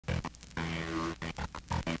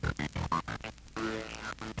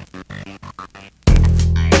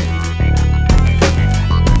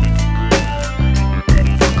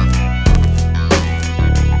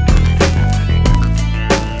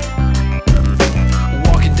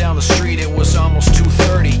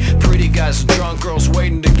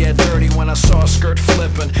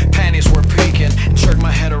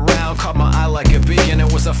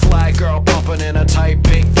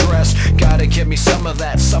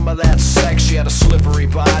some of that sex. She had a slippery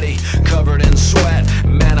body, covered in sweat.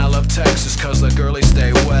 Man, I love Texas cause the girlies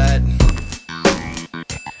stay wet.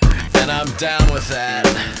 And I'm down with that.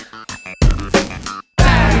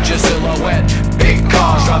 With your silhouette, big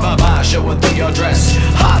cars driving by, showing through your dress.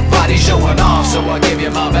 Hot body showing off, so I give you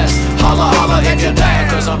my best. Holla, holla if you're down,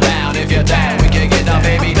 cause I'm down. If you're down, we can get down,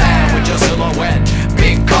 baby, down. With your silhouette,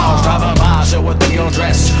 big cars driving by, showing through your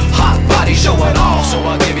dress. Hot body showing off, so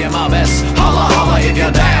I give you my best. Holla, holla if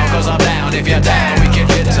you're down, cause I'm down. If you're down, we can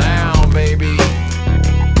get down, baby.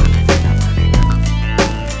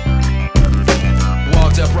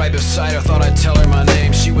 Up right beside her, thought I'd tell her my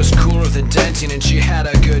name. She was cooler than Denton and she had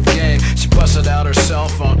a good game. She busted out her cell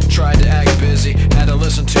phone, tried to act busy. Had to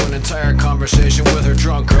listen to an entire conversation with her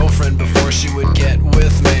drunk girlfriend before she would get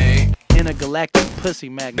with me. Intergalactic pussy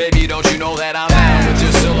magnet. Baby, don't you know that I'm down with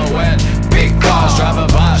your silhouette? Big cars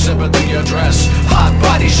driving by, sipping through your dress. Hot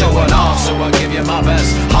body showing off, so I'll give you my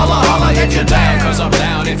best. Holla, holla if you're down, cause I'm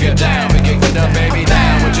down. If you're down, we can get up, baby,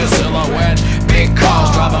 down with your silhouette. Big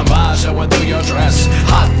cars driving by, showing through your dress.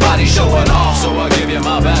 Hot body showing off, so I'll give you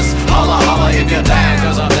my best. Holla, holla if you're down,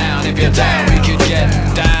 cause I'm down. If you're down, we can get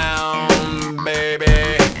down,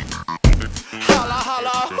 baby. Holla,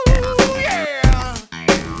 holla, ooh, yeah.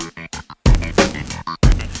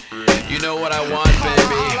 You know what I want,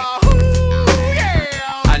 baby.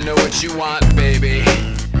 I know what you want, baby.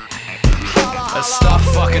 Let's stop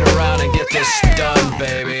fucking around and get this done,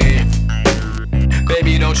 baby.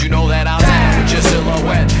 Baby, don't you know that I'm down with your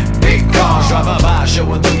silhouette? Big cars driving by,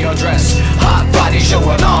 showing through your dress. Hot body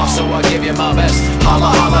showing off, so I'll give you my best. Holla,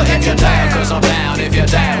 holla if you're down, cause I'm down. If you're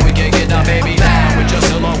down, we can get down, baby, down with your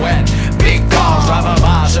silhouette. Big cars driving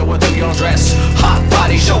by, showing through your dress. Hot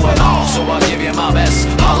body showing off, so I'll give you my best.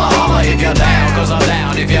 Holla, holla if you're down, cause I'm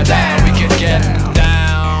down. If you're down, we can get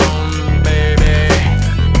down, baby.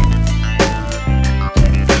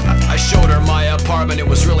 I showed her my apartment, it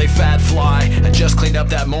was really fat fly. I just cleaned up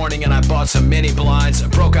that morning and I bought some mini blinds.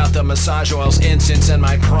 Broke out the massage oils, incense and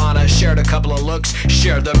my prana. Shared a couple of looks,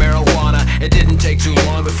 shared the marijuana. It didn't take too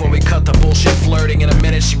long before we cut the bullshit flirting. In a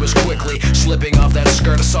minute she was quickly slipping off that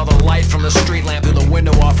skirt. I saw the light from the street lamp through the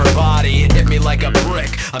window off her body. It hit me like a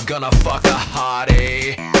brick, I'm gonna fuck a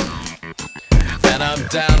hottie. And I'm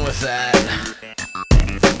down with that.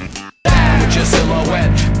 With your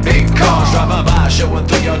silhouette, big cars driving by, showing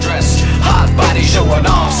through your dress. Hot body showing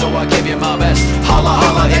off, so I'll give you my best. Holla,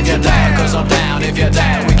 holla if you're down, cause I'm down. If you're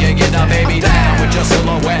down, we can get down, baby, down with your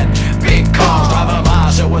silhouette. Big cars driving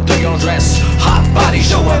by, showing through your dress. Hot body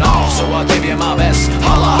showing off, so I'll give you my best.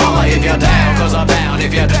 Holla, holla if you're down, cause I'm down.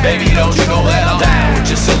 If you're down, baby, don't you know that I'm down with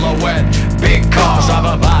your silhouette? Big cars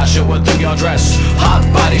driving by, showing through your dress. Hot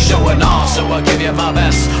body showing off, so I'll give you my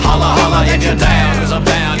best. Holla, holla if you're down, cause I'm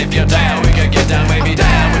down. If you're down, we can get down, baby,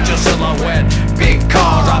 down with your silhouette. Big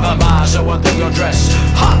car driving by, showing through your dress.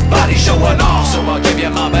 Hot body showing off, so I'll give you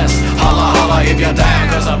my best. Holla, holla if you're down,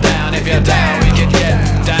 cause I'm down. If you're down, we can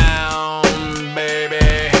get down.